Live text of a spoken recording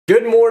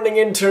Good morning,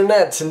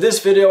 internet! In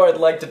this video I'd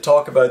like to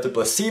talk about the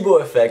placebo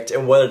effect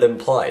and what it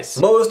implies.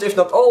 Most, if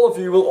not all of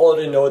you, will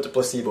already know what the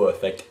placebo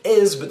effect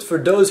is, but for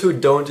those who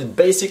don't, it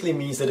basically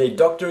means that a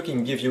doctor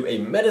can give you a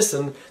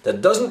medicine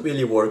that doesn't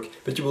really work,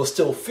 but you will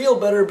still feel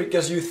better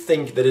because you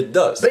think that it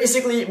does.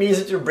 Basically, it means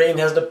that your brain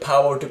has the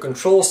power to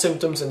control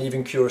symptoms and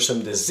even cure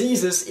some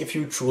diseases if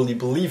you truly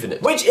believe in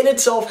it. Which in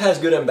itself has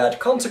good and bad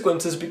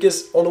consequences,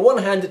 because on the one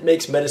hand it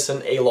makes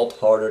medicine a lot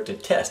harder to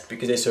test,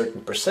 because a certain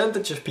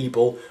percentage of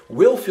people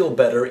will feel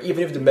better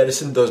even if the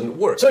medicine doesn't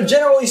work. So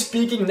generally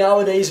speaking,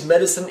 nowadays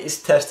medicine is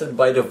tested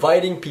by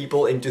dividing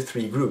people into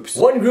three groups.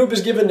 One group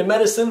is given the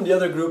medicine, the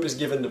other group is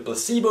given the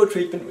placebo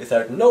treatment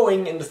without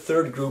knowing, and the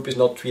third group is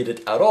not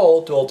treated at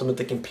all to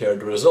ultimately compare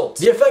the results.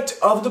 The effect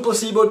of the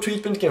placebo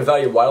treatment can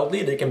vary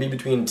wildly. They can be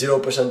between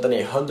 0% and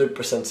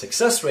 100%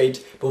 success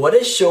rate, but what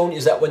is shown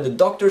is that when the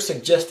doctor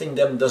suggesting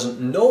them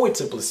doesn't know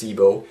it's a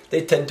placebo,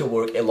 they tend to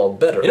work a lot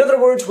better. In other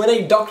words, when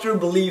a doctor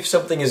believes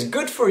something is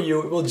good for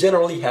you, it will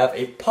generally have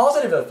a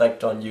positive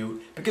effect on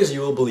you because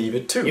you will believe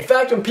it too. In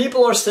fact, when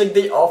people are sick,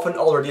 they often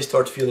already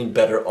start feeling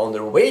better on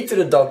their way to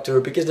the doctor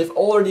because they've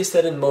already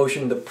set in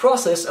motion the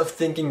process of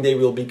thinking they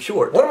will be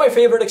cured. One of my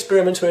favorite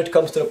experiments when it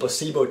comes to the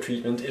placebo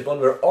treatment is one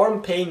where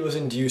arm pain was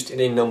induced in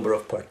a number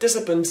of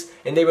participants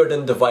and they were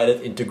then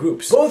divided into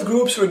groups. Both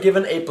groups were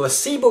given a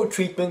placebo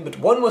treatment, but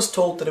one was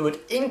told that it would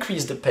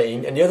increase the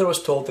pain and the other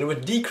was told that it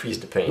would decrease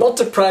the pain. Not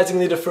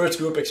surprisingly, the first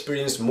group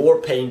experienced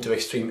more pain to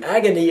extreme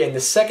agony and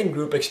the second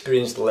group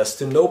experienced less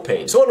to no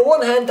pain. So on the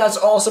one hand, that's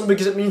awesome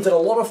because it means that a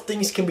lot of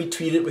things can be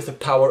treated with the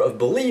power of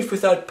belief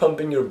without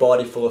pumping your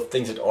body full of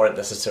things that aren't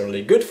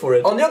necessarily good for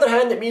it. On the other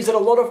hand, it means that a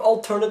lot of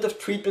alternative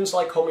treatments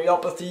like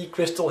homeopathy,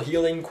 crystal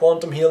healing,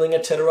 quantum healing,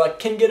 etc.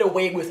 can get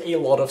away with a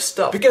lot of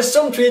stuff. Because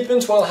some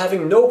treatments, while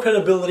having no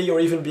credibility or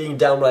even being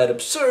downright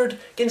absurd,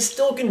 can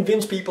still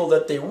convince people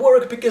that they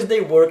work because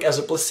they work as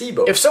a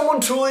placebo. If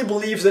someone truly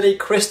believes that a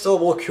crystal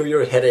will cure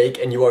your headache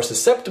and you are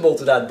susceptible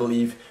to that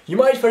belief, you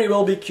might very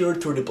well be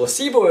cured through the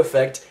placebo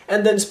effect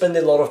and then spend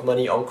a lot of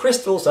money on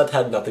crystals that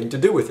had nothing to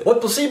do with it.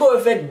 What placebo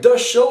effect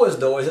does show us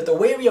though is that the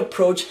way we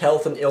approach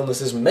health and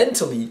illnesses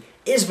mentally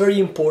is very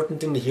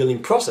important in the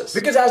healing process.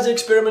 Because as the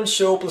experiments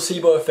show,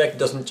 placebo effect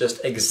doesn't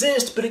just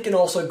exist, but it can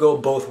also go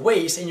both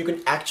ways and you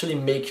can actually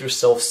make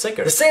yourself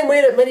sicker. The same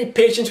way that many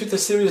patients with a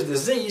serious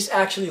disease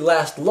actually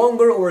last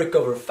longer or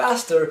recover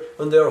faster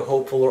when they are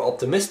hopeful or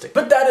optimistic.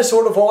 But that is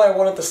sort of all I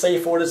wanted to say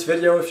for this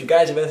video. If you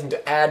guys have anything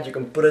to add, you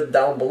can put it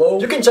down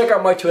below. You can check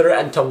out my Twitter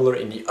and Tumblr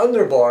in the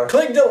underbar.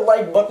 Click the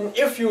like button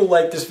if you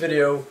like this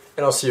video,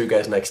 and I'll see you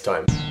guys next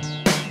time.